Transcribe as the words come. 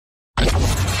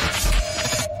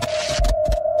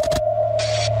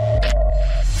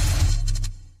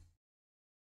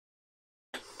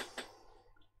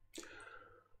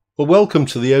Well, welcome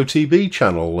to the OTB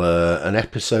channel, an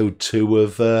episode 2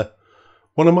 of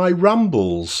one of my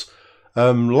rambles.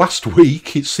 Last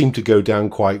week it seemed to go down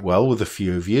quite well with a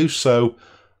few of you, so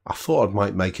I thought I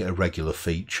might make it a regular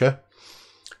feature.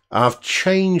 I've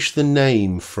changed the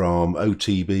name from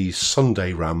OTB's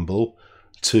Sunday Ramble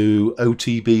to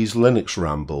OTB's Linux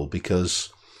Ramble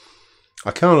because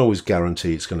I can't always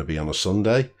guarantee it's going to be on a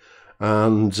Sunday,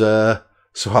 and so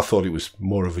I thought it was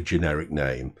more of a generic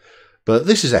name. But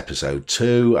this is episode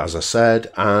 2, as I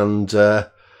said, and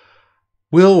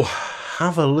we'll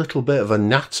have a little bit of a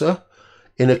natter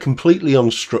in a completely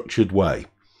unstructured way.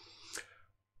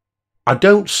 I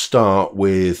don't start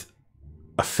with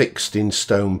a fixed in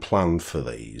stone plan for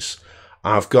these.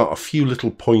 I've got a few little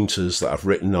pointers that I've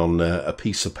written on a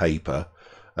piece of paper,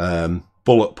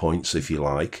 bullet points if you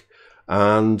like,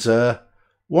 and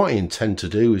what I intend to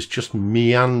do is just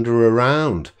meander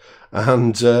around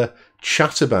and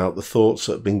chat about the thoughts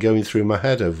that have been going through my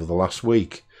head over the last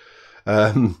week,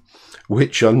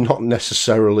 which are not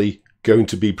necessarily going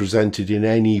to be presented in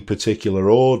any particular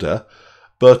order,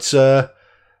 but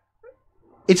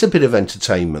it's a bit of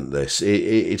entertainment, this.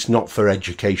 It's not for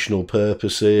educational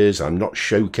purposes. I'm not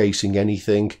showcasing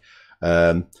anything.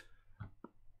 I'm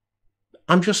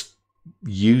just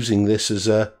using this as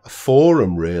a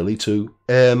forum, really, to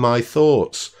air my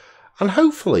thoughts. And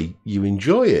hopefully you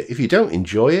enjoy it. If you don't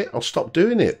enjoy it, I'll stop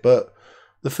doing it. But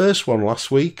the first one last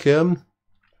week,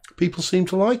 people seem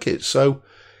to like it. So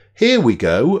here we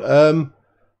go.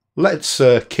 Let's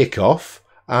kick off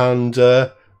and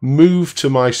move to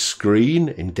my screen,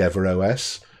 Endeavour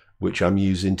OS, which I'm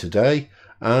using today.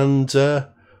 And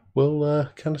we'll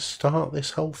kind of start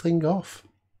this whole thing off.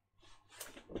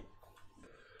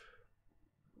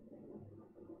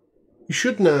 You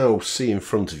should now see in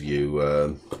front of you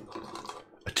a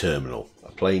terminal,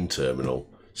 a plain terminal,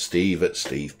 Steve at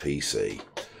Steve PC.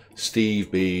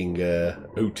 Steve being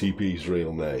OTB's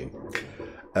real name.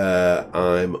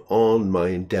 I'm on my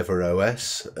Endeavour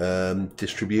OS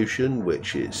distribution,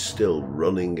 which is still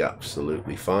running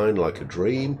absolutely fine, like a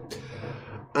dream.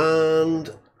 And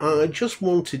I just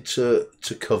wanted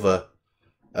to cover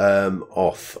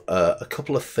off a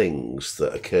couple of things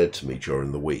that occurred to me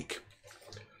during the week.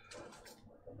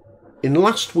 In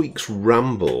last week's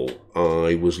ramble,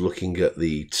 I was looking at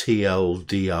the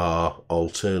TLDR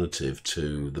alternative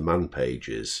to the man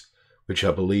pages, which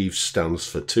I believe stands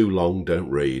for Too Long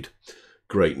Don't Read.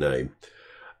 Great name.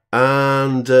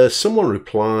 And someone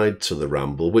replied to the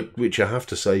ramble, which I have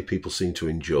to say people seem to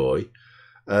enjoy,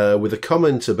 with a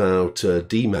comment about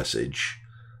dmessage,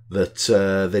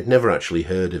 that they'd never actually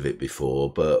heard of it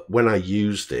before, but when I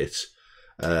used it,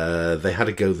 they had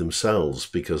to go themselves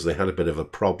because they had a bit of a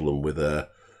problem with a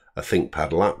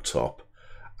ThinkPad laptop,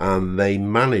 and they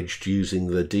managed using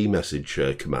the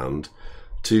dmessage command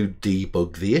to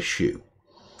debug the issue.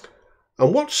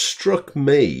 And what struck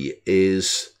me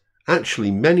is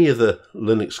actually many of the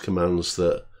Linux commands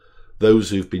that those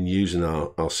who've been using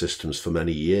our systems for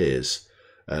many years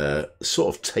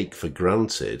sort of take for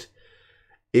granted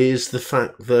is the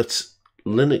fact that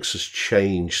Linux has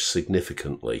changed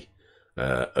significantly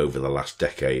over the last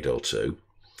decade or two,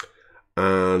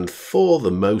 and for the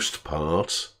most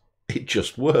part it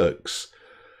just works.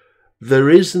 There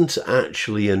isn't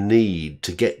actually a need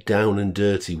to get down and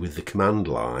dirty with the command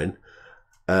line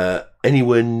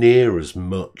anywhere near as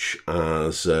much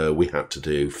as we had to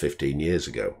do 15 years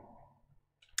ago.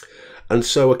 And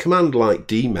so a command like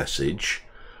dmessage,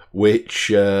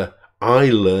 which I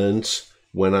learnt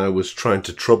when I was trying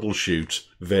to troubleshoot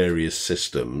various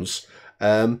systems,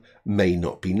 may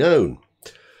not be known.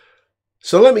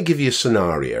 So let me give you a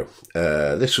scenario.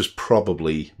 This was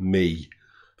probably me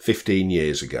 15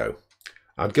 years ago.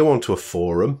 I'd go onto a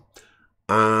forum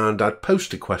and I'd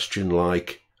post a question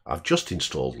like, I've just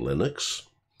installed Linux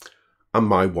and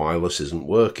my wireless isn't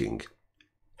working.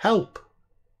 Help.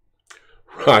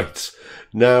 Right.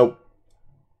 Now,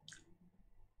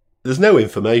 there's no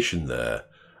information there,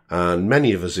 and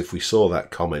many of us, if we saw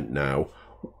that comment now,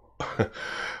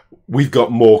 we've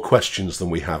got more questions than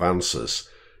we have answers.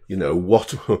 You know,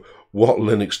 what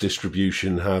Linux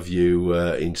distribution have you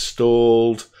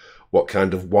installed? What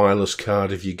kind of wireless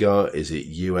card have you got? Is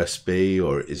it USB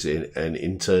or is it an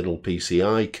internal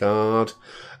PCI card?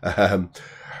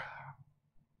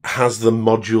 Has the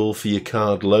module for your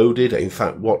card loaded? In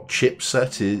fact, what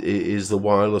chipset is the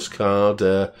wireless card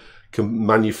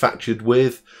manufactured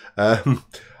with?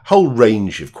 Whole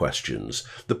range of questions.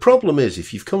 The problem is,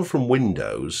 if you've come from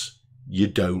Windows, you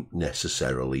don't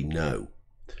necessarily know,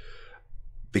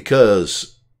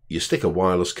 because you stick a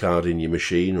wireless card in your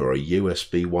machine or a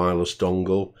USB wireless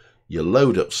dongle, you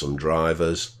load up some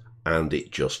drivers, and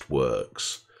it just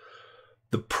works.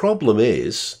 The problem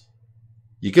is,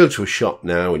 you go to a shop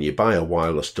now and you buy a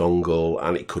wireless dongle,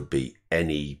 and it could be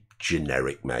any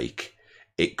generic make.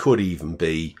 It could even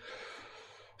be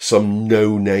some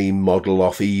no-name model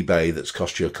off eBay that's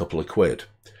cost you a couple of quid.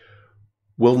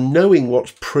 Well, knowing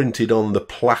what's printed on the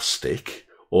plastic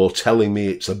or telling me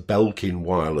it's a Belkin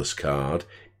wireless card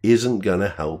isn't going to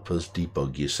help us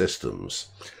debug your systems.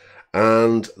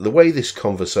 And the way this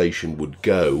conversation would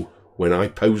go when I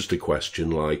posed a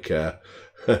question like,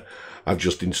 I've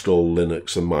just installed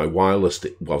Linux and my wireless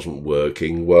wasn't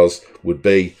working, would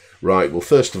be, right, well,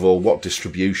 first of all, what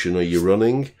distribution are you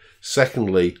running?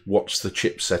 Secondly, what's the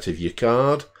chipset of your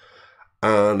card?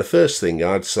 And the first thing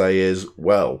I'd say is,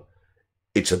 well,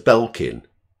 it's a Belkin.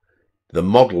 The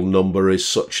model number is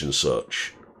such and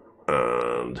such.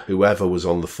 And whoever was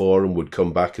on the forum would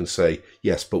come back and say,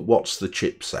 yes, but what's the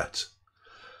chipset?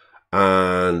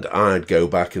 And I'd go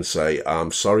back and say,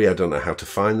 I'm sorry, I don't know how to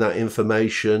find that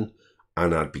information.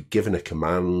 And I'd be given a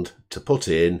command to put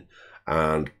in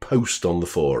and post on the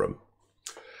forum.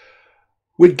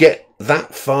 We'd get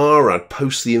that far, I'd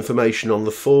post the information on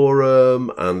the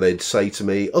forum, and they'd say to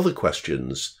me, other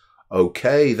questions.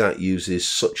 Okay, that uses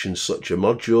such and such a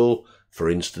module. For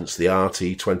instance, the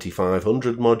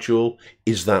RT2500 module.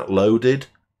 Is that loaded?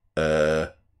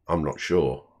 I'm not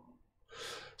sure.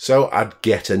 So I'd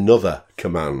get another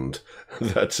command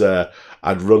that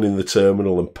I'd run in the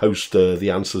terminal and post the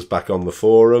answers back on the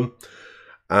forum.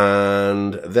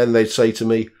 And then they'd say to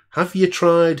me, have you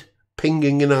tried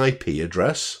pinging an IP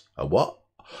address? A what?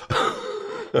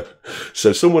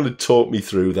 So someone had taught me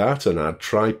through that, and I'd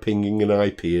try pinging an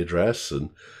IP address, and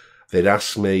they'd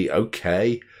ask me,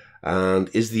 okay, and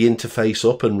is the interface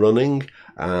up and running?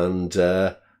 And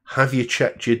have you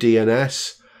checked your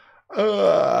DNS?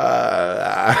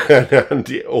 And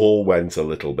it all went a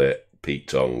little bit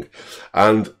Pete-tongue.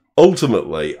 And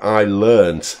ultimately, I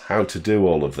learnt how to do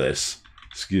all of this.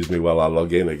 Excuse me while I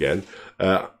log in again.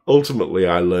 Ultimately,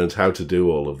 I learned how to do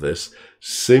all of this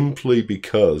simply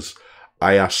because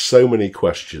I asked so many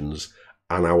questions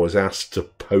and I was asked to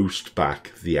post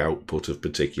back the output of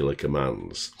particular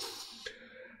commands,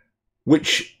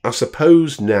 which I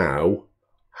suppose now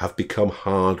have become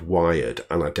hardwired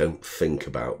and I don't think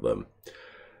about them.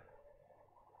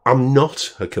 I'm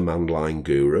not a command line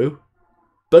guru,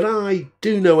 but I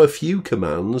do know a few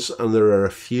commands, and there are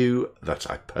a few that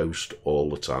I post all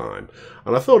the time.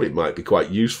 And I thought it might be quite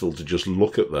useful to just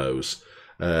look at those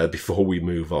before we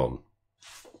move on.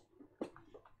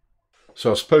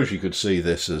 So I suppose you could see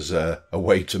this as a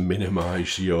way to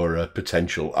minimise your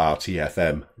potential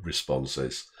RTFM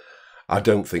responses. I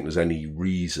don't think there's any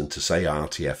reason to say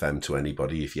RTFM to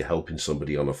anybody if you're helping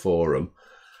somebody on a forum,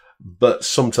 but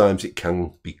sometimes it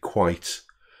can be quite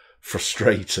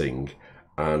frustrating,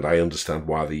 and I understand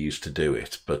why they used to do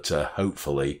it, but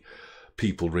hopefully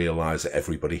people realise that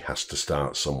everybody has to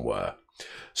start somewhere.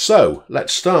 So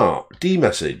let's start.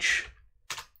 D-message.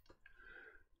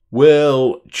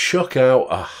 We'll chuck out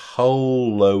a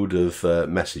whole load of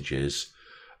messages,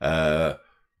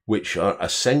 which are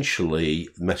essentially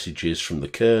messages from the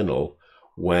kernel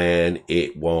when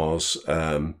it was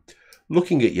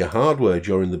looking at your hardware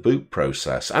during the boot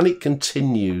process, and it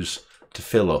continues to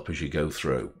fill up as you go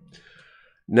through.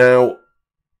 Now,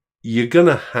 you're going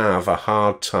to have a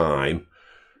hard time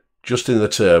just in the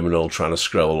terminal trying to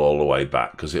scroll all the way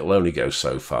back because it'll only go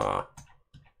so far.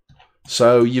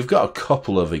 So you've got a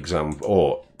couple of examples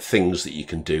or things that you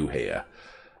can do here.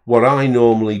 What I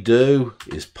normally do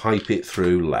is pipe it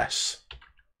through less.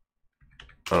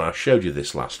 And I showed you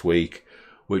this last week,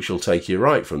 which will take you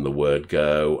right from the word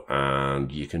go,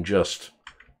 and you can just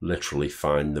literally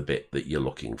find the bit that you're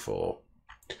looking for.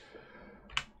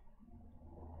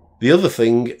 The other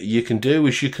thing you can do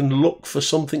is you can look for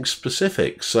something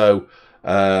specific. So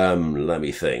let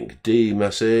me think. D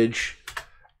message,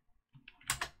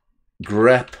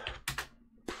 grep,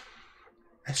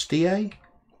 SDA.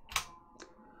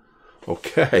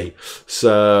 Okay,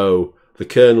 so the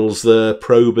kernel's there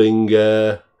probing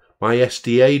my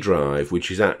SDA drive, which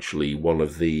is actually one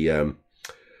of the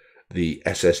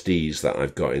SSDs that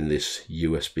I've got in this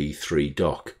USB 3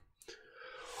 dock.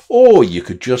 Or you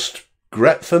could just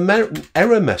grep for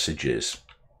error messages.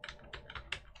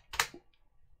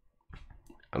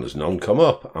 And there's none come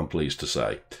up, I'm pleased to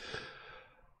say.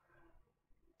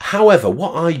 However,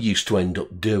 what I used to end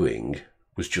up doing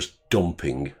was just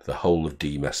dumping the whole of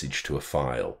D-message to a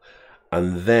file,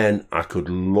 and then I could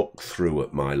look through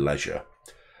at my leisure.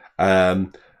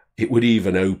 It would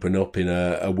even open up in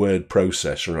a word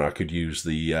processor, and I could use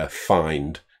the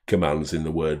find commands in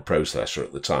the word processor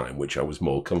at the time, which I was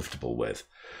more comfortable with.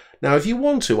 Now, if you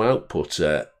want to output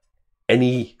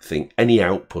anything, any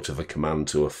output of a command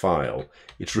to a file,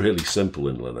 it's really simple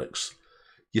in Linux.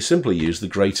 You simply use the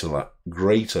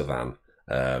greater than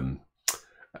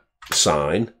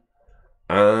sign,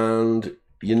 and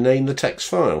you name the text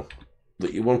file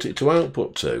that you want it to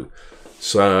output to.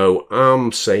 So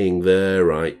I'm saying there,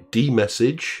 right,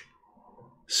 dmessage,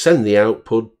 send the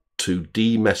output to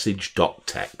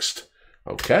dmessage.text.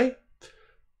 Okay,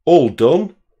 all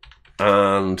done.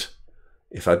 And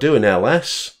if I do an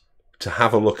ls to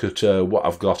have a look at what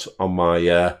I've got on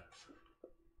my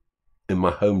in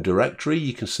my home directory,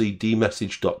 you can see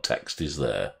dmessage.text is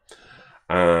there.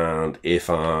 And if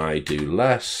I do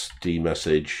less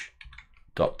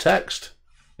dmessage.text,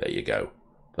 there you go.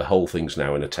 The whole thing's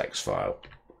now in a text file.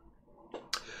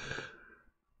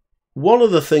 One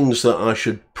of the things that I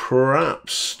should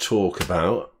perhaps talk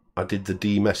about, I did the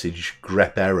dmessage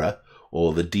grep error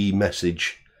or the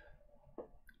dmessage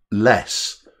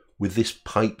less with this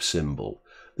pipe symbol.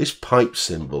 This pipe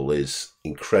symbol is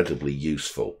incredibly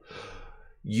useful.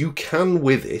 You can,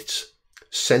 with it,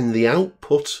 send the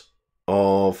output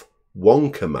of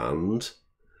one command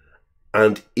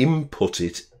and input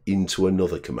it into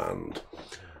another command.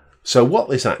 So what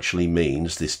this actually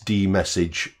means, this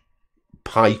dmessage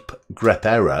pipe grep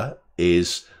error,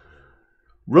 is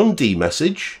run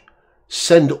dmessage,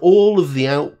 send all of the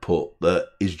output that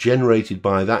is generated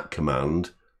by that command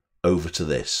over to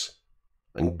this,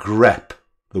 and grep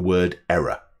the word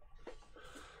error.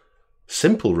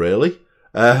 Simple, really.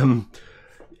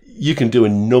 You can do a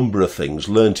number of things.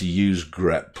 Learn to use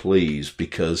grep, please,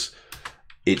 because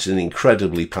it's an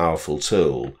incredibly powerful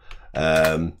tool.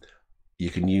 You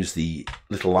can use the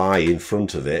little I in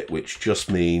front of it, which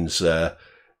just means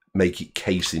make it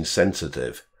case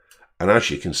insensitive. And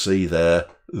as you can see there,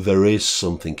 there is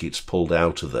something it's pulled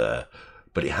out of there,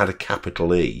 but it had a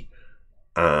capital E,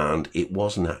 and it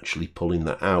wasn't actually pulling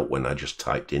that out when I just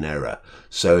typed in error.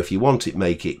 So if you want it,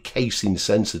 make it case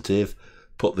insensitive,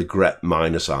 put the grep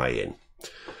 -I in.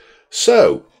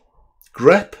 So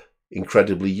grep,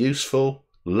 incredibly useful.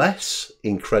 Less,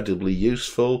 incredibly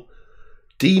useful.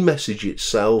 Dmessage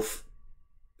itself,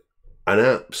 an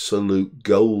absolute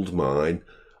goldmine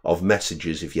of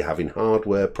messages if you're having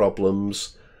hardware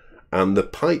problems. And the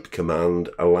pipe command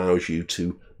allows you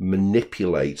to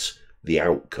manipulate the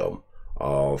outcome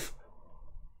of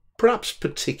perhaps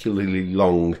particularly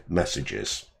long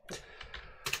messages.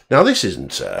 Now, this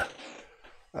isn't a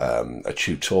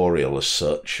tutorial as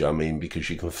such, I mean, because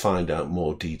you can find out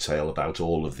more detail about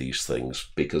all of these things,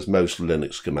 because most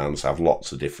Linux commands have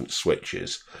lots of different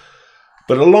switches.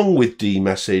 But along with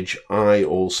dmessage, I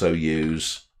also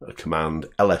use a command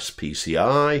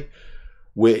lspci,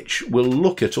 which will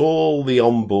look at all the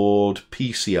onboard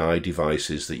PCI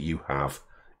devices that you have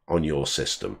on your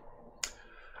system.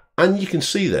 And you can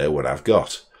see there what I've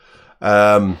got.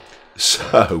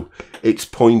 So it's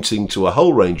pointing to a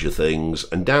whole range of things,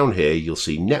 and down here you'll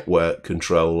see network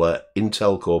controller,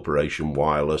 Intel Corporation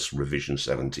Wireless revision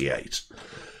 78.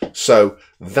 So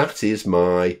that is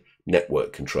my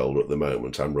network controller at the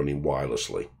moment. I'm running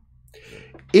wirelessly.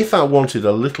 If I wanted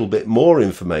a little bit more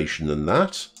information than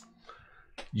that,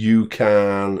 you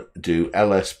can do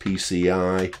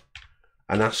lspci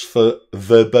and ask for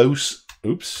verbose,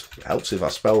 oops, it helps if I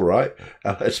spell right,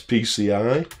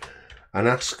 lspci, and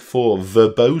ask for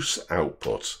verbose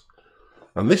output.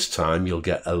 And this time you'll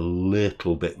get a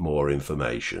little bit more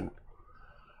information.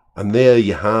 And there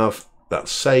you have that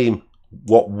same,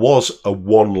 what was a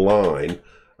one-line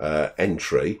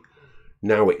entry,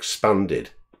 now expanded.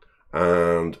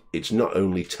 And it's not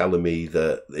only telling me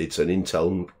that it's an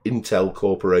Intel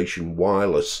Corporation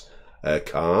Wireless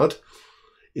card,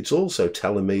 it's also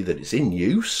telling me that it's in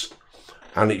use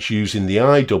and it's using the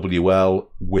IWL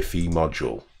Wi-Fi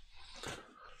module.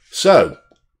 So,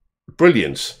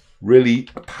 brilliant, really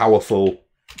powerful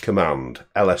command,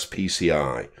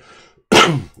 lspci.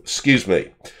 Excuse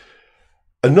me.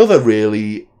 Another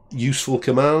really useful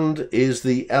command is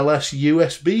the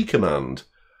lsusb command.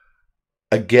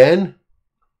 Again,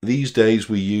 these days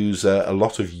we use a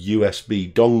lot of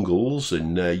USB dongles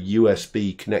and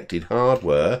USB connected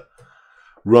hardware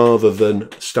rather than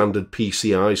standard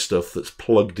PCI stuff that's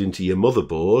plugged into your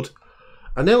motherboard.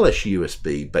 And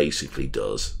lsusb basically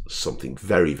does something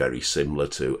very, very similar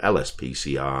to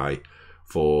lspci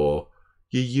for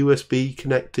your USB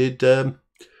connected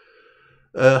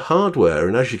hardware.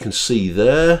 And as you can see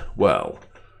there, well,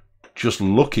 just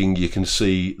looking, you can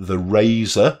see the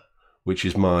Razer, which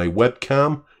is my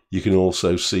webcam. You can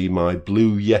also see my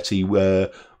Blue Yeti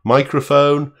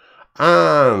microphone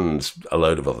and a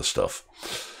load of other stuff.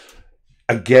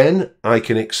 Again, I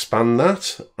can expand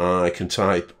that. I can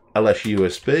type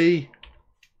LS-USB,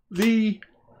 V,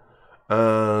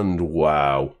 and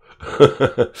wow,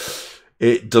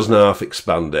 it doesn't half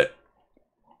expand it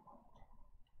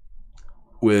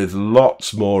with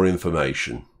lots more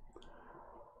information.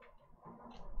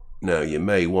 Now, you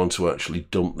may want to actually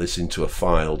dump this into a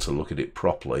file to look at it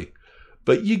properly,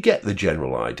 but you get the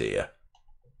general idea.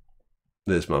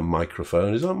 There's my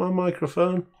microphone. Is that my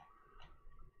microphone?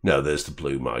 No, there's the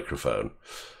blue microphone.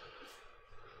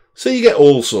 So you get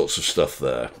all sorts of stuff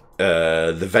there.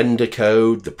 The vendor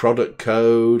code, the product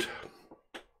code,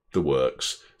 the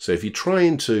works. So if you're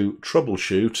trying to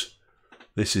troubleshoot,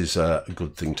 this is a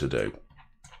good thing to do.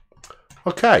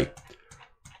 Okay,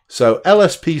 so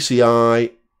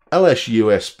LSPCI,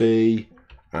 LS-USB,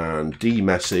 and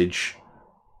D-Message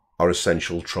are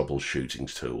essential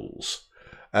troubleshooting tools.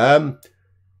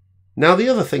 Now, the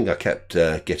other thing I kept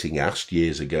getting asked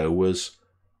years ago was,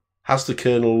 has the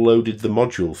kernel loaded the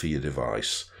module for your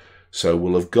device? So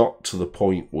we'll have got to the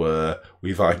point where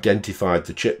we've identified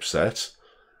the chipset,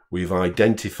 we've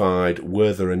identified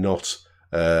whether or not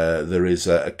there is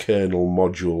a kernel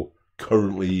module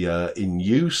currently in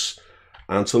use,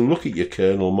 and to look at your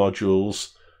kernel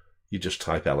modules, you just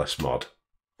type lsmod,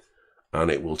 and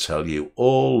it will tell you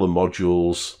all the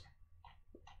modules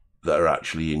that are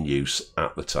actually in use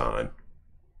at the time.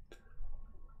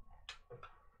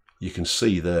 You can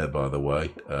see there, by the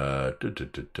way, I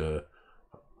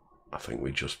think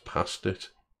we just passed it.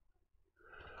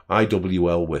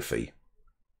 IWL Wi-Fi.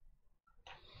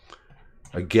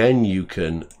 Again, you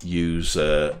can use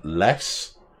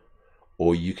less,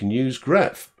 or you can use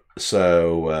grep.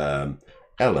 So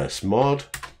lsmod,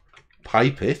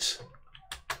 pipe it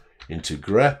into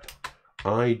grep,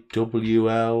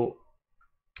 IWL,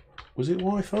 was it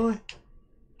Wi-Fi?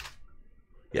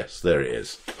 Yes, there it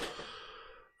is.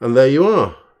 And there you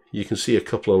are. You can see a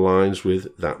couple of lines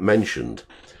with that mentioned.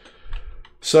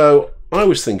 So I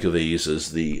always think of these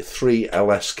as the 3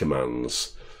 ls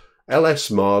commands: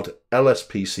 lsmod,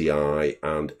 lspci,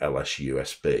 and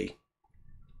ls-usb.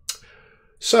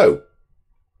 So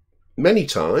many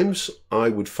times I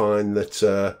would find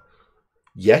that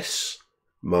yes,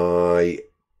 my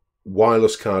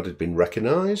wireless card had been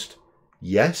recognized.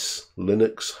 Yes,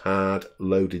 Linux had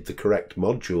loaded the correct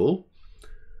module,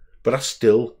 but I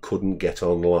still couldn't get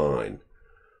online.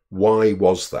 Why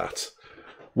was that?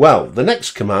 Well, the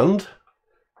next command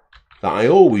that I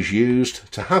always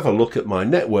used to have a look at my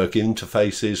network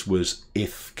interfaces was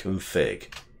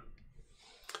ifconfig.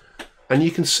 And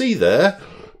you can see there,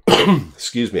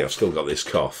 excuse me, I've still got this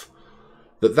cough,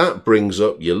 that brings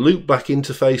up your loopback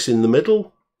interface in the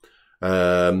middle,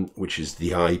 which is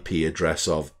the IP address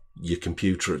of your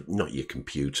computer, not your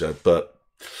computer, but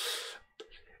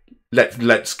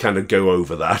let's kind of go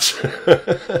over that.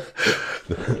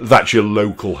 That's your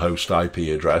local host IP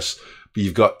address. But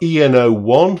you've got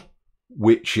EN01,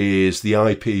 which is the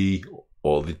IP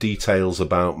or the details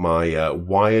about my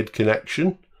wired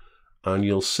connection. And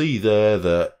you'll see there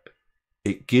that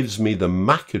it gives me the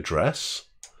MAC address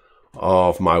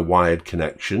of my wired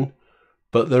connection,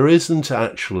 but there isn't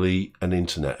actually an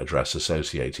internet address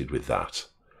associated with that.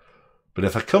 But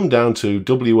if I come down to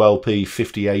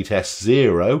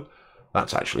WLP58S0,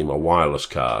 that's actually my wireless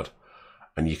card.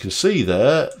 And you can see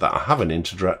there that I have an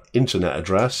internet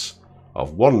address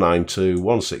of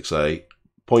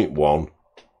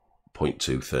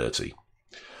 192.168.1.230.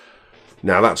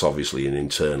 Now that's obviously an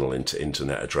internal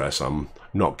internet address. I'm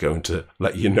not going to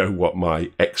let you know what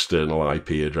my external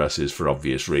IP address is for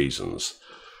obvious reasons.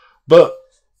 But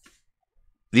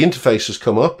the interface has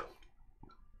come up.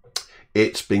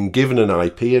 It's been given an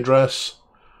IP address,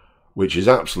 which is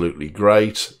absolutely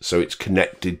great. So it's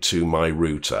connected to my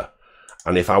router.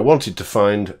 And if I wanted to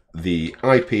find the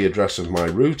IP address of my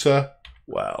router,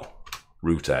 well,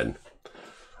 root N.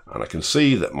 And I can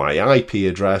see that my IP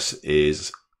address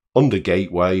is under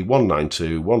gateway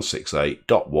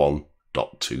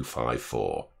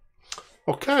 192.168.1.254.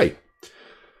 Okay,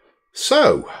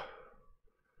 so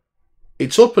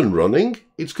it's up and running.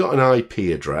 It's got an IP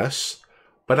address,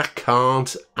 but I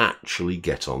can't actually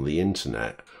get on the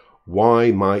internet. Why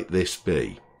might this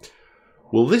be?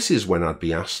 Well, this is when I'd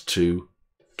be asked to,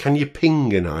 can you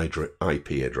ping an IP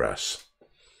address?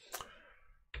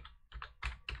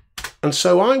 And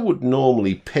so I would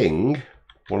normally ping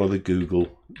one of the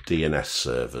Google DNS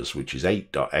servers, which is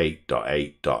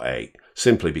 8.8.8.8,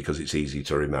 simply because it's easy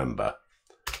to remember.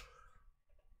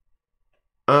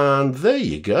 And there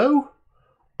you go.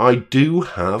 I do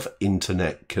have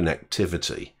internet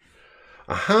connectivity.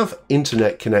 I have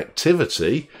internet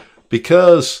connectivity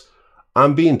because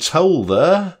I'm being told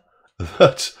there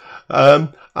that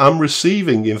I'm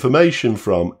receiving information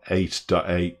from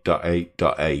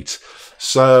 8.8.8.8.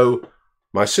 So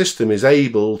my system is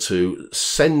able to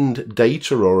send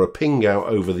data or a ping out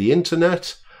over the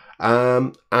internet,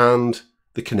 and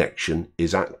the connection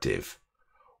is active.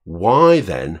 Why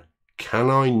then can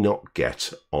I not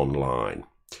get online?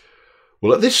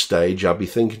 Well, at this stage, I'd be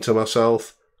thinking to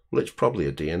myself, well, it's probably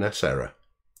a DNS error.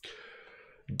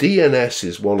 DNS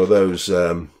is one of those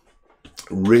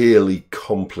really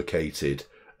complicated,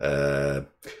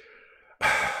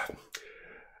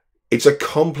 it's a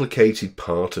complicated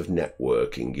part of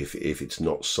networking if it's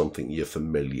not something you're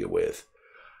familiar with.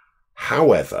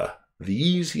 However, the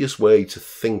easiest way to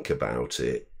think about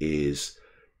it is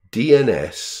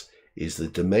DNS is the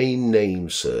domain name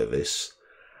service,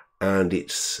 and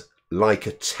it's like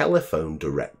a telephone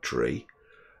directory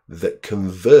that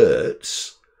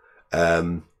converts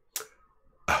a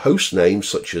host name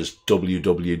such as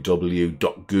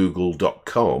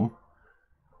www.google.com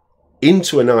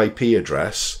into an IP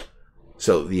address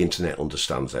so that the internet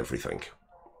understands everything.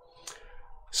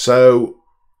 So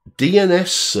DNS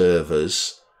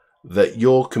servers that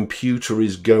your computer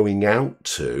is going out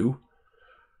to,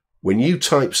 when you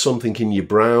type something in your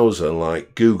browser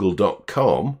like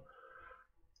google.com,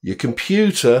 your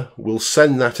computer will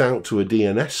send that out to a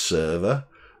DNS server.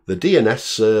 The DNS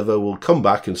server will come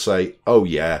back and say, oh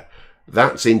yeah,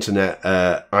 that's internet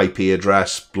IP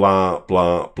address, blah,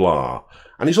 blah, blah.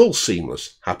 And it's all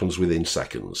seamless, happens within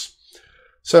seconds.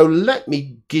 So let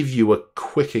me give you a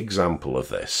quick example of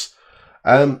this.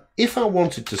 If I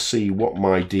wanted to see what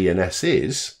my DNS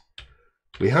is,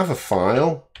 we have a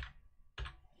file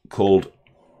called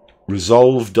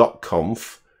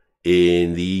resolve.conf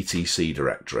in the etc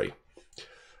directory.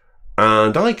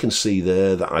 And I can see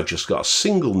there that I've just got a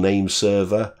single name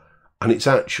server, and it's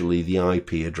actually the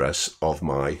IP address of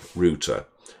my router.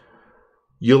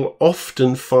 You'll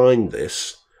often find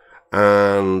this,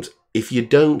 and if you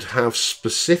don't have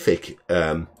specific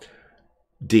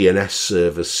DNS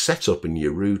servers set up in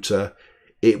your router,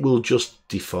 it will just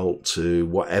default to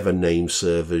whatever name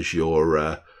servers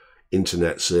your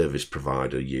internet service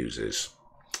provider uses.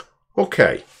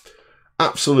 Okay,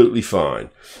 absolutely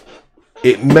fine.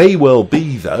 It may well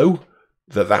be, though,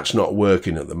 that that's not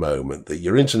working at the moment, that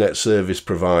your internet service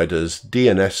provider's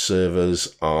DNS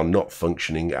servers are not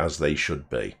functioning as they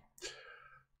should be.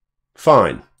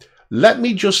 Fine. Let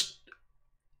me just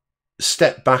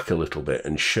step back a little bit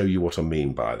and show you what I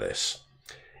mean by this.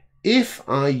 If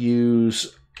I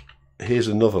use, here's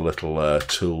another little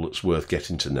tool that's worth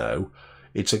getting to know.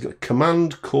 It's a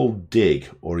command called dig,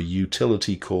 or a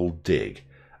utility called dig,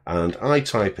 and I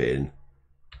type in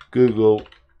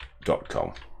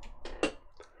google.com.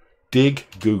 Dig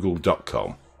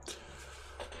google.com.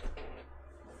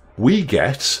 We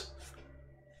get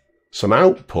some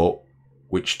output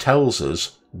which tells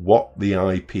us what the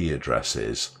IP address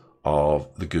is of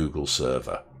the Google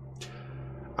server.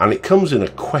 And it comes in a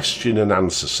question and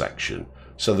answer section.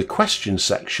 So the question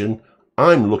section,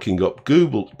 I'm looking up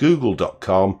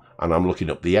google.com and I'm looking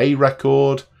up the A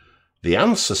record. The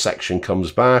answer section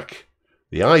comes back.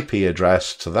 The IP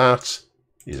address to that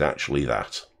is actually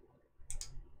that.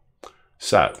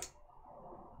 So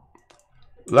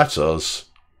let us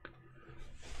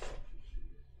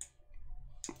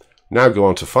now go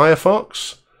on to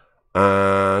Firefox,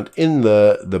 and in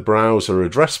the browser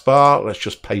address bar, let's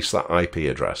just paste that IP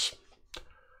address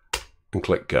and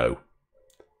click go.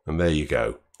 And there you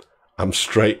go. I'm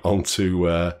straight onto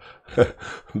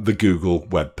the Google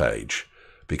web page,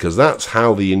 because that's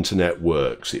how the internet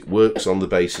works. It works on the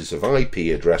basis of IP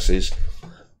addresses,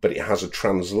 but it has a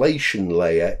translation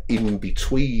layer in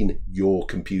between your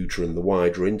computer and the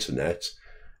wider internet,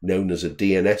 known as a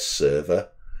DNS server.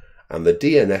 And the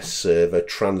DNS server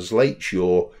translates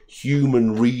your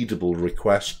human readable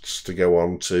requests to go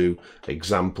on to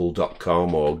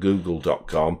example.com or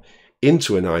google.com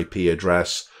into an IP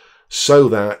address so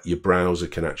that your browser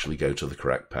can actually go to the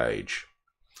correct page.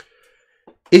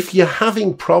 If you're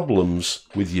having problems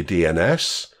with your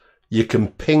DNS, you can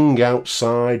ping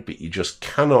outside, but you just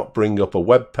cannot bring up a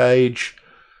web page.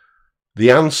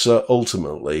 The answer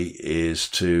ultimately is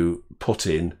to put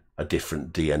in a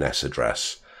different DNS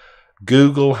address.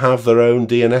 Google have their own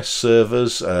DNS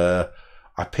servers. I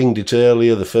pinged it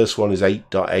earlier. The first one is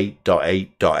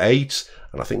 8.8.8.8,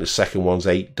 and I think the second one's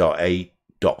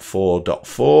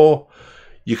 8.8.4.4.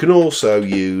 You can also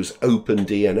use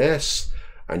OpenDNS,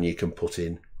 and you can put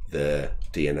in the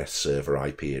DNS server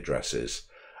IP addresses.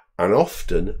 And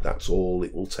often that's all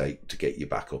it will take to get you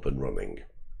back up and running.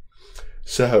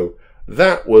 So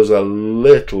that was a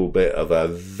little bit of a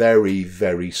very,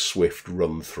 very swift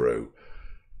run through.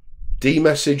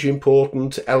 dmessage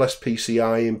important,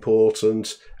 lspci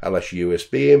important,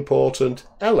 lsusb important,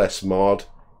 lsmod,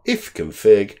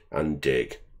 ifconfig, and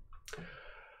dig.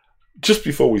 Just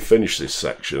before we finish this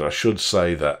section, I should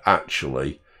say that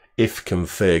actually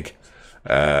ifconfig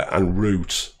and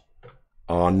root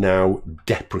are now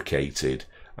deprecated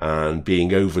and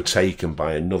being overtaken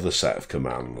by another set of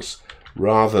commands.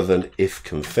 Rather than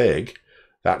ifconfig,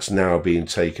 that's now being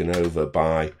taken over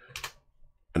by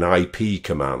an IP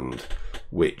command,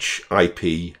 which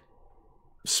IP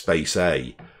space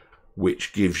A,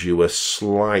 which gives you a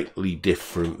slightly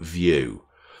different view.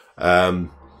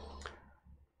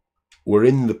 We're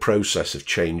in the process of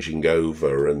changing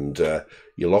over, and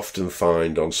you'll often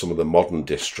find on some of the modern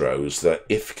distros that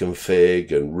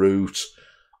ifconfig and root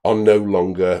are no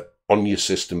longer on your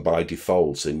system by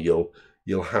default, and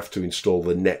you'll have to install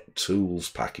the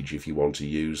NetTools package if you want to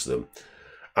use them.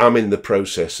 I'm in the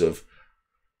process of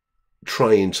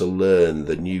trying to learn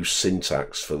the new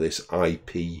syntax for this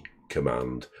IP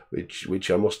command, which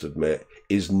I must admit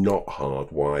is not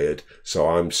hardwired, so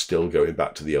I'm still going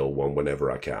back to the old one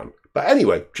whenever I can. But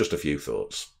anyway, just a few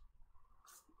thoughts.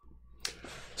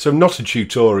 So not a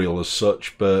tutorial as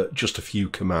such, but just a few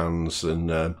commands, and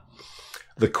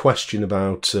the question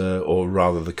about, or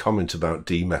rather the comment about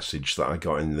dmessage that I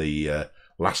got in the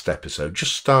last episode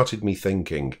just started me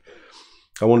thinking.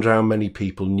 I wonder how many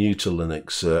people new to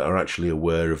Linux are actually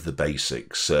aware of the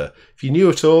basics. If you knew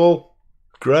it all,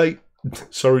 great.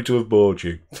 Sorry to have bored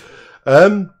you.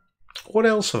 What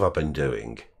else have I been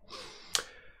doing?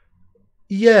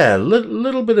 Yeah,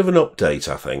 little bit of an update,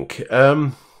 I think.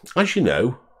 As you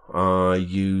know, I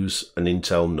use an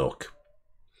Intel NUC.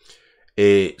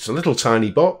 It's a little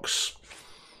tiny box.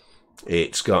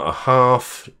 It's got a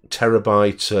 0.5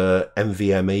 terabyte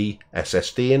NVMe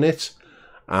SSD in it,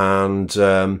 and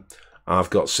I've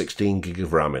got 16 gig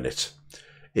of RAM in it.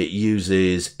 It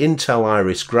uses Intel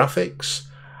Iris graphics,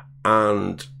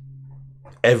 and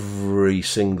every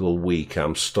single week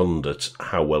I'm stunned at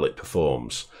how well it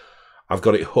performs. I've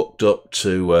got it hooked up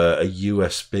to a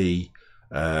USB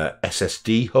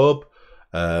SSD hub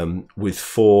with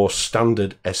 4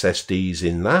 standard SSDs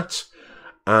in that,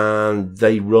 and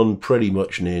they run pretty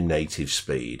much near native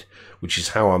speed, which is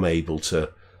how I'm able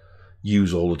to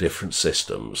use all the different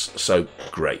systems. So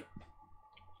great.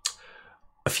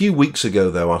 A few weeks ago,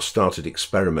 though, I started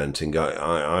experimenting.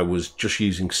 I was just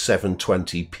using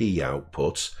 720p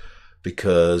output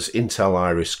because Intel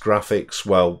Iris graphics,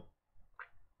 well,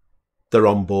 they're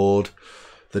on board.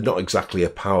 They're not exactly a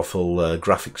powerful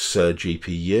graphics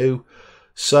GPU.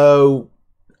 So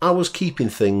I was keeping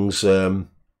things to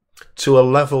a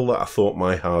level that I thought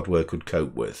my hardware could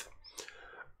cope with.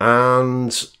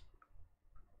 And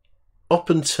up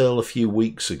until a few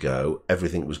weeks ago,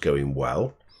 everything was going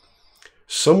well.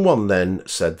 Someone then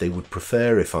said they would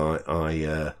prefer if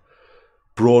I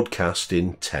broadcast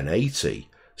in 1080.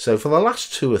 So for the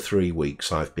last 2 or 3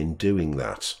 weeks, I've been doing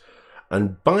that.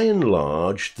 And by and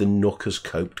large, the NUC has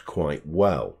coped quite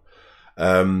well.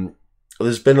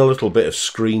 There's been a little bit of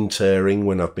screen tearing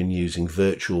when I've been using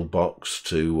VirtualBox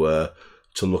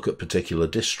to look at particular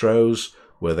distros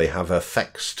where they have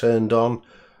effects turned on.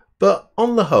 But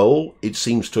on the whole, it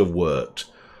seems to have worked.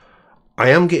 I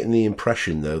am getting the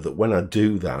impression, though, that when I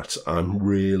do that, I'm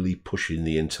really pushing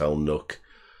the Intel NUC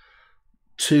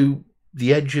to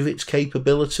the edge of its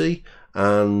capability,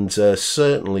 and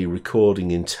certainly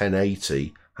recording in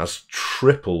 1080 has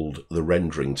tripled the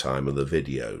rendering time of the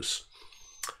videos.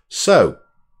 So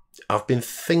I've been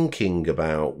thinking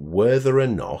about whether or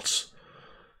not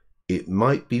it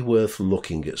might be worth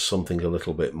looking at something a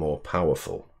little bit more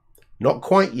powerful. Not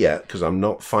quite yet, because I'm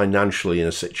not financially in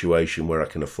a situation where I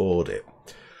can afford it.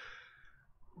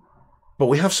 But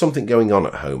we have something going on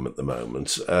at home at the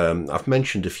moment. I've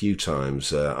mentioned a few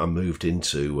times I moved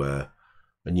into a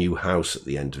new house at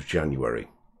the end of January.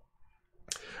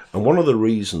 And one of the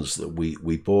reasons that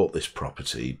we bought this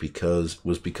property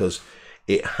was because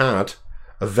it had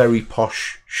a very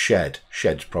posh shed.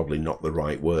 Shed's probably not the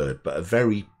right word, but a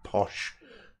very posh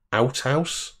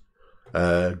outhouse.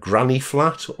 Granny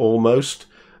flat almost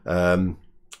in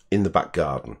the back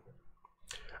garden,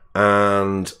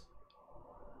 and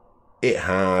it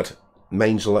had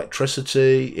mains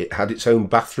electricity, it had its own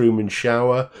bathroom and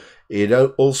shower, it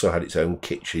also had its own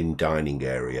kitchen dining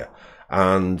area,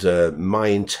 and my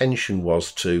intention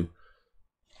was to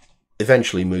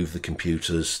eventually move the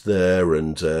computers there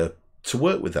and to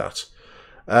work with that.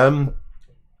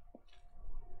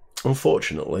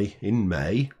 Unfortunately, in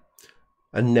May,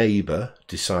 a neighbour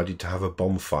decided to have a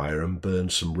bonfire and burn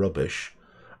some rubbish,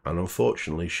 and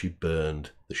unfortunately she burned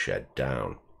the shed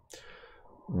down.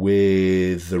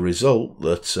 with the result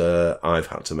that I've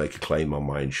had to make a claim on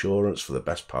my insurance for the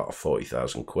best part of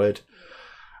 40,000 quid.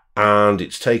 And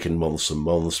it's taken months and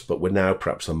months, but we're now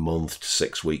perhaps a month to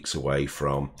 6 weeks away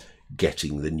from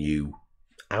getting the new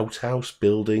outhouse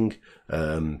building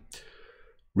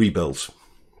rebuilt.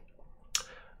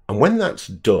 And when that's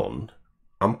done,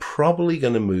 I'm probably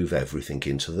going to move everything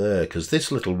into there, because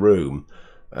this little room,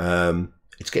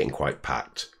 it's getting quite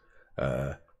packed.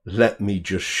 Let me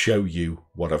just show you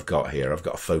what I've got here. I've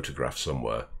got a photograph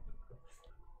somewhere.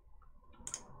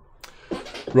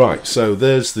 Right, so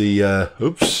there's the,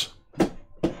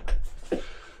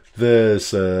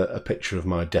 there's a picture of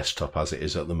my desktop as it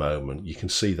is at the moment. You can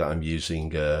see that I'm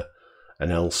using an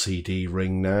LCD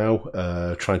ring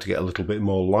now, trying to get a little bit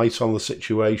more light on the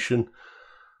situation.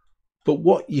 But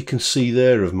what you can see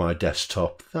there of my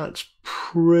desktop, that's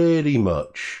pretty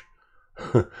much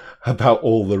about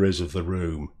all there is of the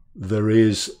room. There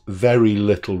is very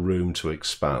little room to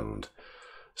expand.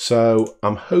 So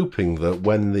I'm hoping that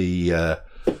when the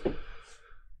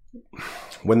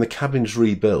cabin's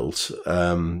rebuilt,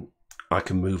 I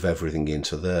can move everything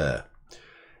into there.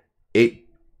 It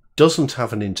doesn't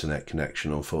have an internet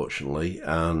connection, unfortunately,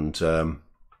 and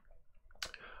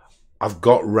I've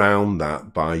got round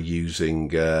that by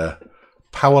using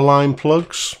power line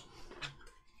plugs,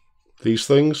 these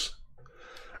things,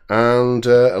 and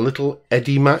a little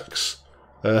Edimax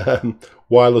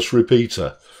wireless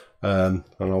repeater, and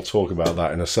I'll talk about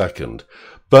that in a second.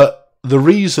 But the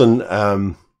reason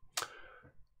I'm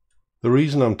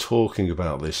talking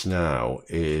about this now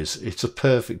is it's a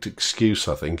perfect excuse,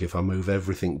 I think, if I move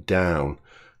everything down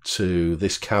to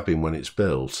this cabin when it's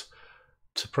built,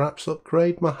 to perhaps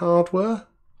upgrade my hardware.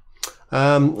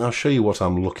 I'll show you what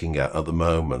I'm looking at the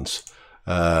moment.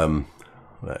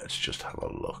 Let's just have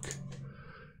a look.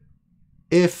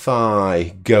 If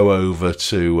I go over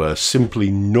to simply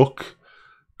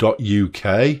NUC.uk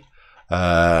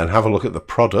and have a look at the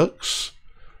products,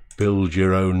 build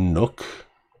your own NUC,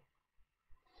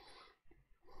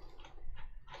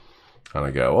 and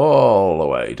I go all the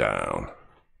way down,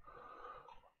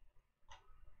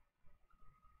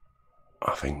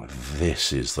 I think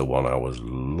this is the one I was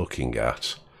looking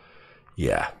at.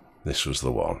 Yeah, this was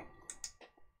the one.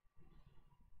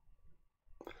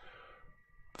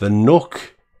 The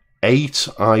NUC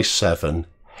 8i7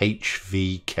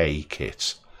 HVK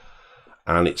kit.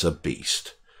 And it's a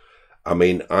beast. I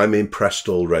mean, I'm impressed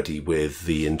already with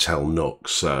the Intel NUC,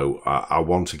 so I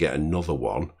want to get another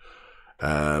one.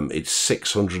 It's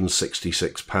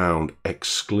 £666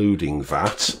 excluding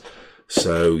VAT.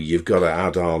 So you've got to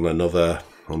add on another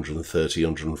 130,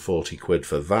 140 quid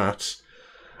for VAT.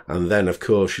 And then, of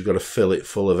course, you've got to fill it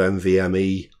full of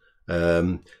NVMe,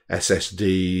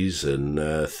 SSDs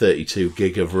and 32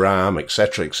 gig of RAM,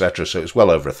 etc., etc. So it's well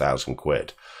over 1,000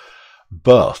 quid.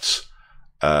 But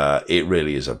it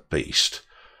really is a beast.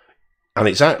 And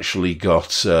it's actually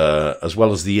got, as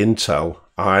well as the Intel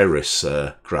Iris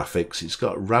graphics, it's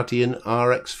got Radeon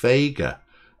RX Vega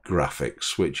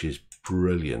graphics, which is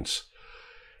brilliant.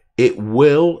 It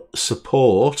will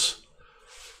support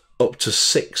up to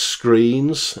 6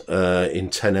 screens in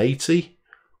 1080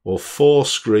 or 4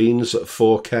 screens at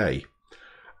 4K.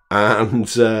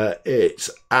 And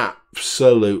it's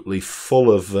absolutely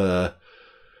full of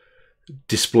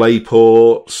display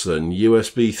ports and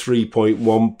USB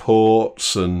 3.1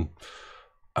 ports, and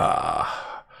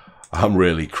I'm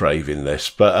really craving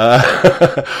this,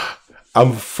 but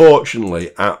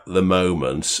unfortunately at the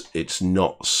moment it's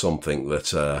not something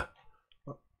that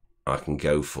I can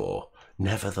go for.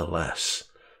 Nevertheless,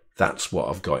 that's what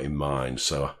I've got in mind,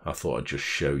 so I thought I'd just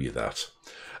show you that.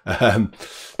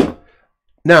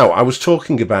 Now, I was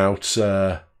talking about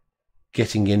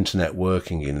getting internet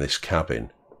working in this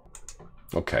cabin.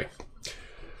 Okay,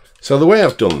 so the way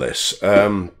I've done this,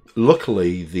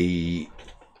 luckily the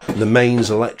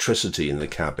mains electricity in the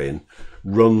cabin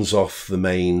runs off the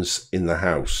mains in the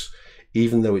house,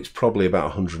 even though it's probably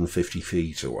about 150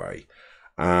 feet away,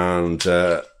 and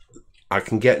I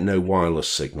can get no wireless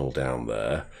signal down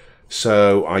there.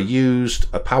 So I used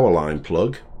a power line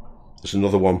plug. There's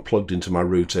another one plugged into my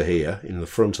router here in the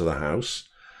front of the house,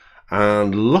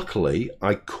 and luckily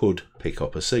I could pick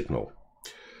up a signal.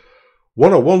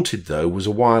 What I wanted though was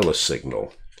a wireless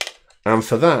signal, and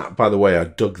for that, by the way, I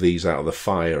dug these out of the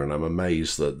fire, and I'm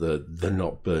amazed that they're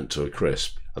not burnt to a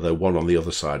crisp, although one on the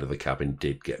other side of the cabin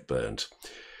did get burnt.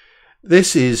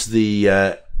 This is the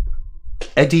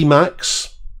Edimax.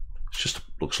 It just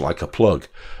looks like a plug.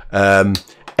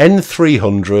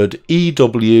 N300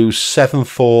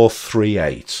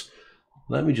 EW7438.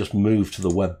 Let me just move to the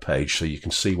web page so you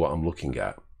can see what I'm looking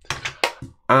at.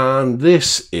 And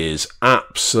this is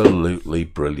absolutely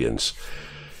brilliant.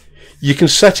 You can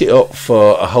set it up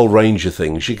for a whole range of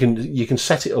things. You can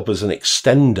set it up as an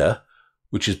extender,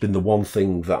 which has been the one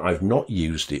thing that I've not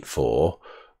used it for,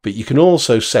 but you can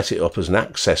also set it up as an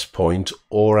access point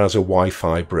or as a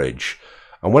Wi-Fi bridge.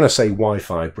 And when I say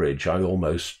Wi-Fi bridge, I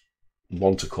almost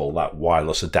want to call that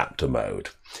wireless adapter mode.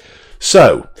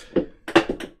 So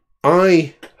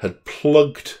I had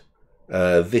plugged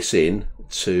this in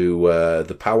to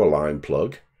the power line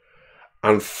plug,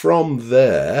 and from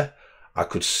there I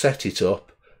could set it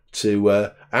up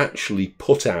to actually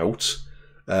put out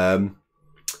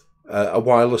a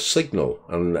wireless signal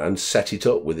and set it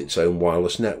up with its own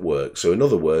wireless network. So in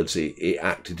other words, it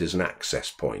acted as an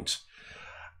access point,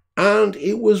 and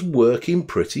it was working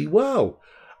pretty well.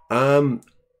 I'm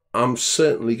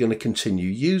certainly going to continue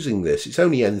using this. It's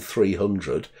only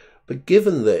N300, but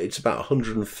given that it's about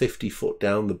 150 foot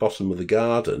down the bottom of the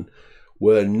garden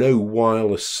where no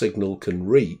wireless signal can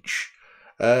reach,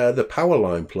 the power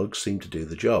line plugs seem to do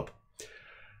the job.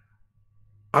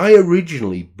 I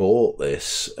originally bought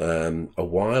this a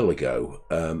while ago,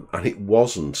 and it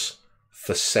wasn't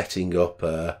for setting up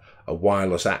a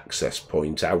wireless access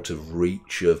point out of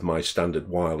reach of my standard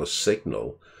wireless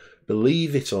signal.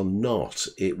 Believe it or not,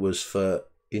 it was for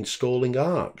installing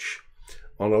Arch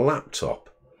on a laptop.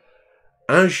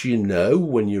 As you know,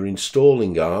 when you're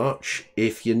installing Arch,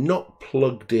 if you're not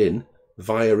plugged in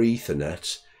via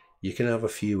Ethernet, you can have a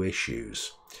few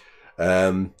issues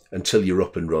until you're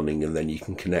up and running, and then you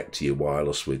can connect to your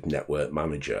wireless with Network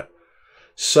Manager.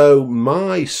 So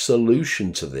my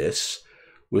solution to this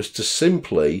was to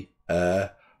simply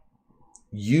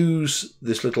use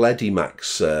this little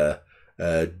Edimax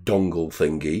dongle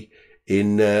thingy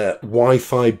in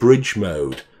Wi-Fi bridge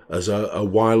mode as a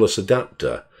wireless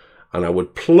adapter, and I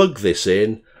would plug this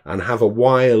in and have a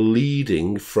wire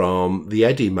leading from the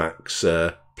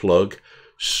Edimax plug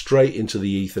straight into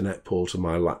the Ethernet port of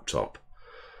my laptop.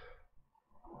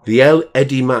 The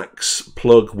Edimax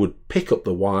plug would pick up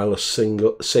the wireless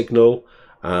signal,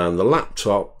 and the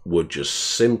laptop would just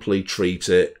simply treat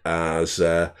it as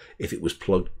if it was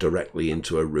plugged directly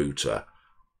into a router.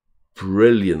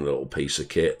 Brilliant little piece of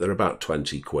kit. They're about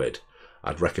 20 quid.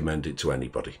 I'd recommend it to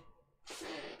anybody.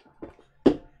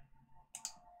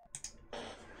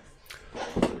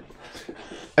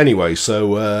 Anyway,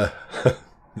 so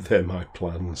they're my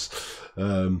plans.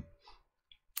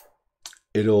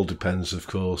 It all depends, of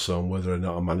course, on whether or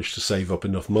not I manage to save up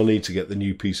enough money to get the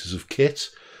new pieces of kit,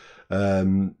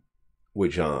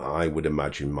 which I would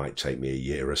imagine might take me a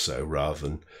year or so rather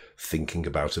than thinking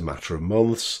about a matter of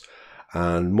months.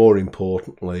 And more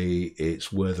importantly,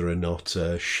 it's whether or not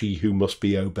she who must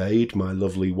be obeyed, my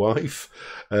lovely wife,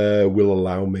 will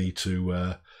allow me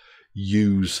to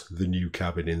use the new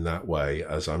cabin in that way,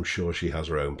 as I'm sure she has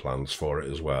her own plans for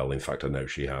it as well. In fact, I know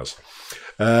she has.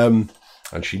 And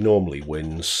she normally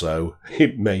wins, so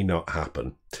it may not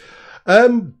happen.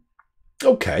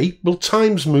 Okay, well,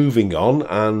 time's moving on,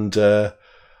 and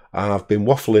I've been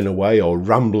waffling away or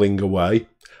rambling away.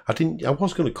 I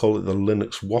was going to call it the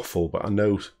Linux waffle, but I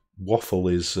know waffle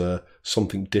is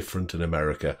something different in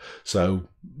America, so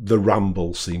the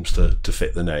Ramble seems to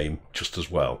fit the name just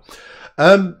as well.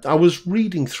 I was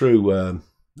reading through a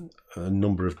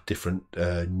number of different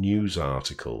news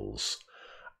articles,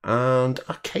 and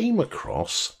I came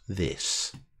across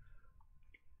this.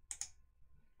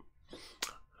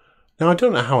 Now, I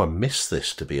don't know how I missed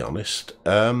this, to be honest.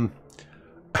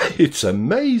 It's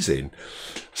amazing.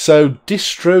 So,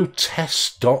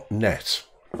 distrotest.net.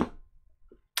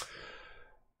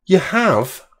 You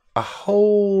have a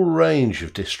whole range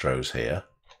of distros here,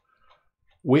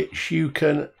 which you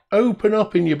can open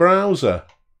up in your browser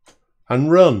and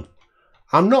run.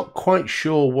 I'm not quite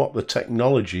sure what the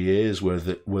technology is,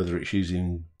 whether it's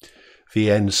using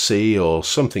VNC or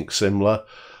something similar,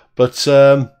 but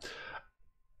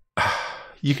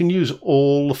you can use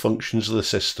all the functions of the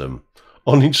system.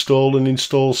 Uninstall and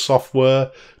install software,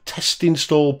 test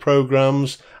install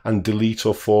programs, and delete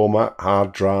or format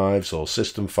hard drives or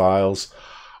system files.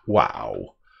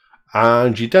 Wow.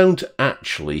 And you don't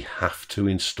actually have to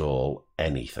install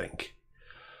anything.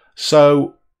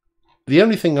 So the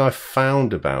only thing I've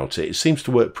found about it seems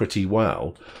to work pretty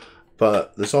well,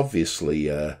 but there's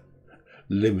obviously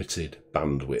limited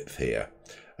bandwidth here.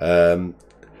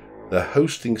 They're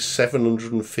hosting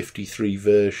 753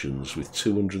 versions with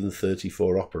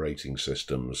 234 operating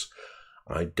systems.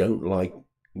 I don't like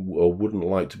or wouldn't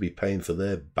like to be paying for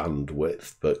their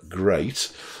bandwidth, but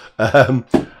great.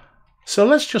 So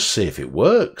let's just see if it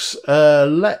works.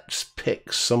 Let's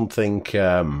pick something.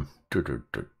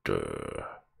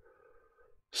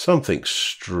 Something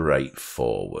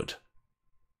straightforward.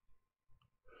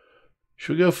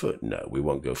 Should we go for... No, we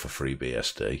won't go for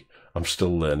FreeBSD. I'm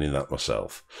still learning that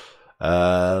myself.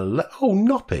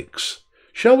 Knoppix.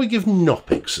 Shall we give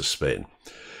Knoppix a spin?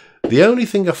 The only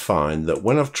thing I find that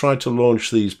when I've tried to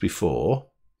launch these before...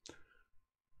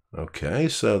 Okay,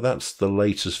 so that's the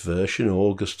latest version,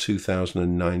 August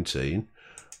 2019.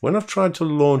 When I've tried to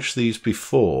launch these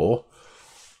before,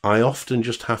 I often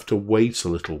just have to wait a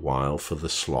little while for the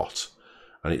slot.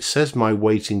 And it says my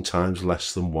waiting time's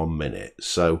less than 1 minute.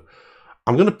 So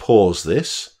I'm going to pause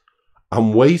this.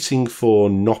 I'm waiting for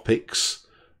Knoppix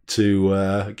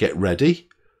to get ready.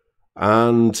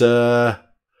 And open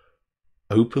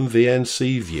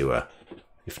VNC Viewer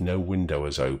if no window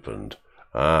has opened.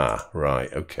 Ah, right,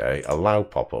 okay. Allow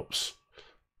pop-ups.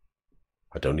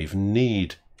 I don't even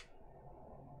need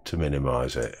to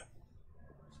minimize it.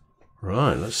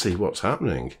 Right, let's see what's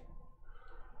happening.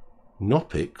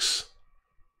 Knoppix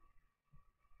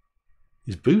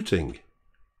is booting.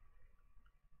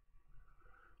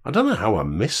 I don't know how I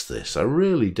missed this. I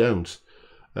really don't.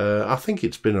 I think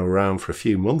it's been around for a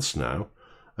few months now.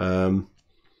 And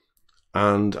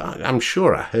I'm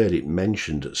sure I heard it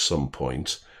mentioned at some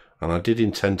point. And I did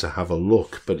intend to have a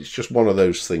look, but it's just one of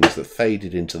those things that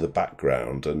faded into the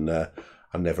background and I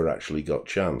never actually got a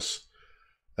chance.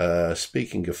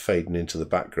 Speaking of fading into the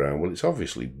background, well, it's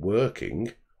obviously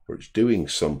working, or it's doing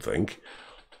something.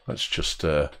 Let's just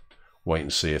wait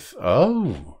and see if...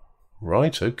 Oh,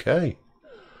 right, okay.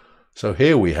 So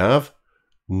here we have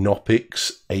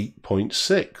Knoppix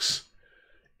 8.6.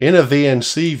 In a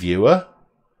VNC viewer,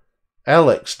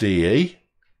 LXDE,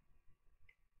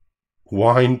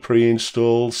 Wine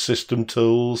pre-installed, system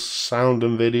tools, sound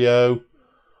and video.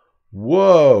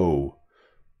 Whoa!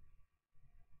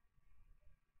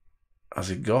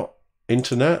 Has it got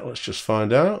internet? Let's just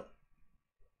find out.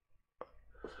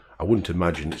 I wouldn't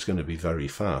imagine it's going to be very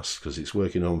fast because it's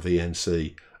working on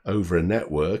VNC over a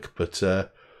network, but the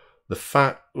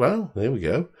fact, well, there we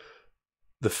go.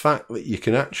 The fact that you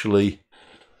can actually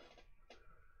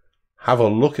have a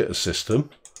look at a system.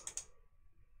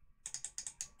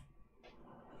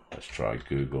 Let's try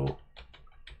Google.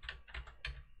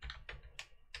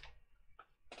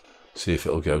 See if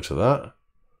it'll go to that.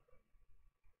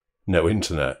 No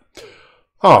internet.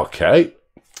 Okay.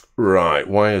 Right.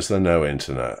 Why is there no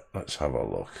internet? Let's have a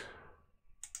look.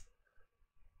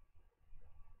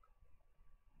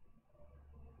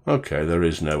 Okay, there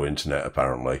is no internet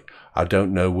apparently. I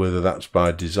don't know whether that's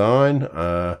by design.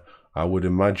 I would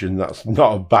imagine that's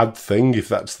not a bad thing if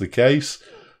that's the case.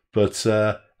 But...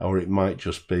 or it might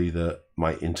just be that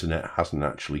my internet hasn't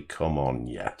actually come on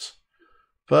yet.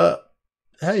 But,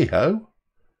 hey-ho,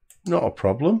 not a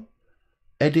problem.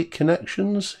 Edit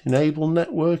connections, enable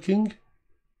networking.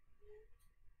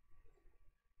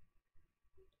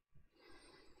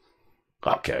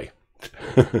 Okay.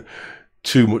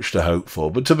 Too much to hope for.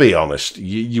 But to be honest,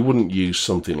 you wouldn't use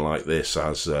something like this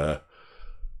as a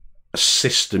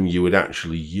system you would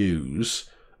actually use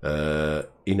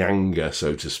in anger,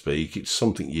 so to speak. It's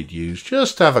something you'd use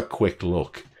just to have a quick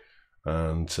look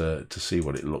and to see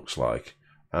what it looks like.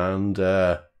 And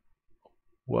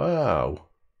wow,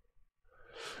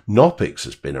 Knoppix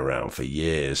has been around for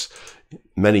years.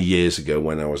 Many years ago,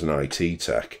 when I was an IT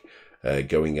tech,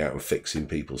 going out and fixing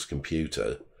people's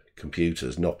computers,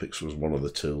 Knoppix was one of the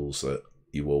tools that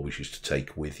you always used to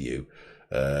take with you,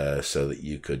 so that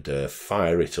you could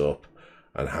fire it up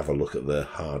and have a look at the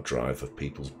hard drive of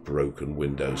people's broken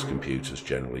Windows computers,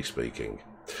 generally speaking.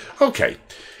 Okay,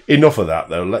 enough of that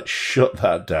though. Let's shut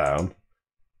that down.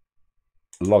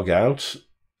 Log out.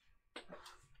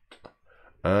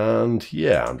 And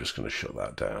yeah, I'm just going to shut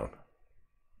that down.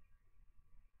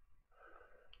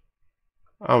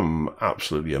 I'm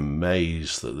absolutely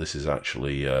amazed that this is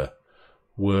actually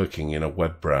working in a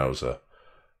web browser.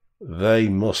 They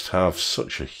must have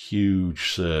such a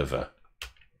huge server.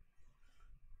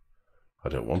 I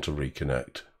don't want to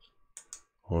reconnect.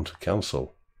 I want to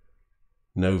cancel.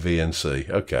 No VNC.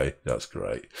 Okay, that's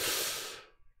great.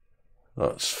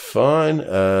 That's fine.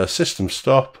 System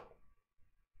stop.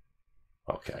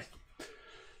 Okay.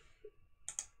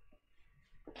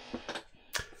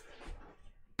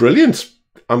 Brilliant.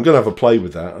 I'm going to have a play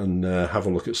with that and have a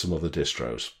look at some other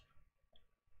distros.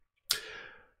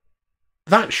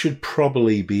 That should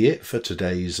probably be it for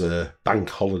today's bank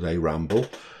holiday ramble.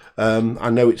 I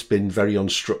know it's been very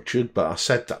unstructured, but I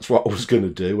said that's what I was going to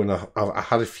do, and I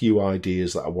had a few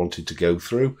ideas that I wanted to go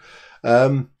through.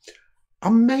 I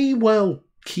may well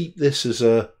keep this as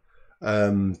a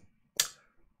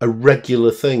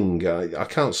regular thing. I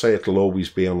can't say it'll always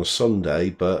be on a Sunday,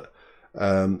 but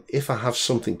If I have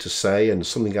something to say and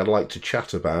something I'd like to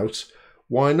chat about,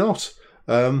 why not?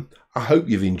 I hope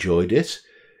you've enjoyed it.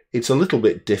 It's a little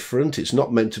bit different. It's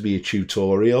not meant to be a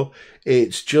tutorial.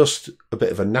 It's just a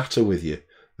bit of a natter with you.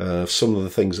 Some of the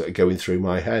things that are going through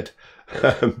my head.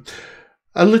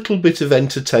 A little bit of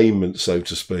entertainment, so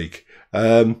to speak.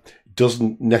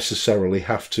 Doesn't necessarily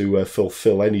have to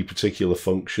fulfill any particular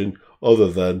function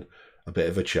other than a bit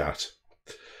of a chat.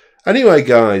 Anyway,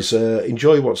 guys,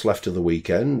 enjoy what's left of the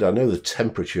weekend. I know the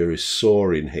temperature is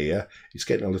soaring here. It's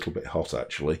getting a little bit hot,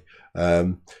 actually.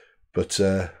 But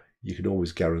you can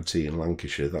always guarantee in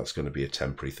Lancashire that's going to be a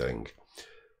temporary thing.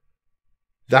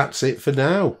 That's it for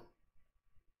now.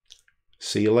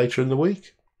 See you later in the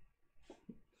week.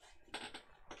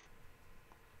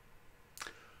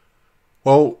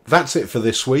 Well, that's it for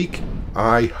this week.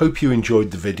 I hope you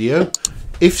enjoyed the video.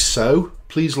 If so,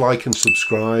 please like and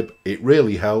subscribe. It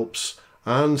really helps.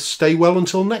 And stay well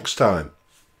until next time.